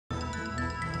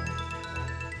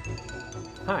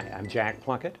Hi, I'm Jack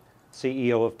Plunkett,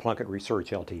 CEO of Plunkett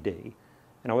Research Ltd.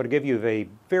 And I want to give you a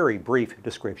very brief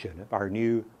description of our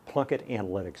new Plunkett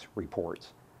Analytics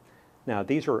reports. Now,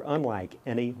 these are unlike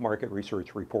any market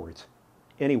research reports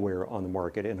anywhere on the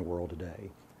market in the world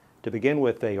today. To begin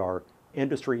with, they are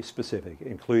industry specific,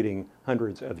 including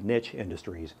hundreds of niche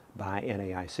industries by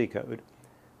NAIC code.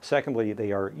 Secondly,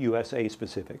 they are USA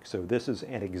specific, so this is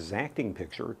an exacting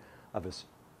picture of a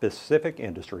specific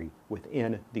industry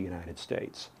within the United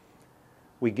States.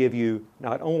 We give you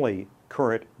not only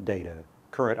current data,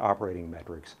 current operating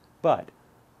metrics, but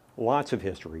lots of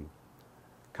history,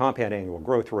 compound annual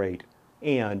growth rate,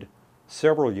 and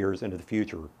several years into the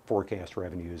future forecast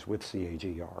revenues with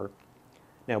CAGR.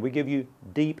 Now, we give you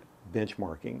deep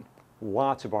benchmarking,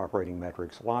 lots of operating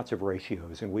metrics, lots of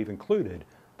ratios, and we've included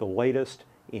the latest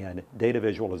in data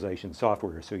visualization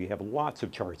software, so you have lots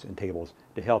of charts and tables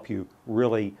to help you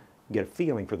really get a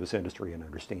feeling for this industry and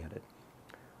understand it.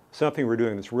 Something we're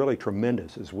doing that's really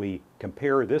tremendous is we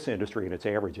compare this industry and its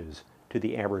averages to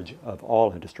the average of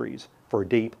all industries for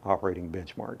deep operating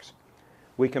benchmarks.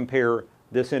 We compare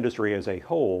this industry as a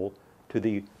whole to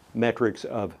the metrics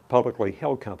of publicly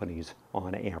held companies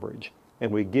on average,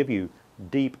 and we give you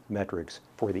deep metrics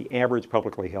for the average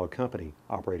publicly held company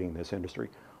operating in this industry.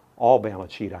 All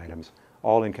balance sheet items,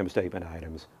 all income statement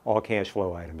items, all cash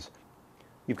flow items.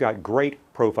 You've got great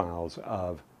profiles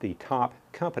of the top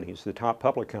companies, the top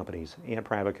public companies and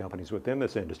private companies within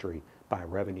this industry by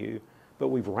revenue, but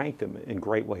we've ranked them in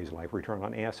great ways like return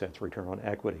on assets, return on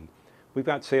equity. We've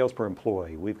got sales per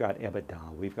employee, we've got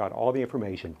EBITDA, we've got all the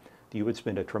information that you would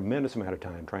spend a tremendous amount of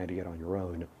time trying to get on your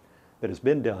own that has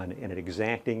been done in an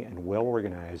exacting and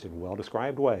well-organized and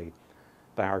well-described way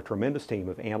by our tremendous team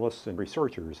of analysts and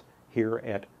researchers here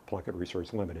at Plunkett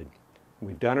Research Limited.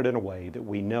 We've done it in a way that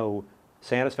we know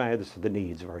satisfies the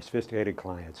needs of our sophisticated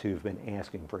clients who've been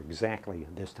asking for exactly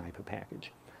this type of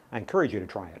package. I encourage you to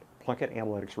try it. Plunkett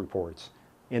Analytics Reports,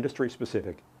 industry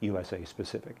specific, USA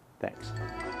specific. Thanks.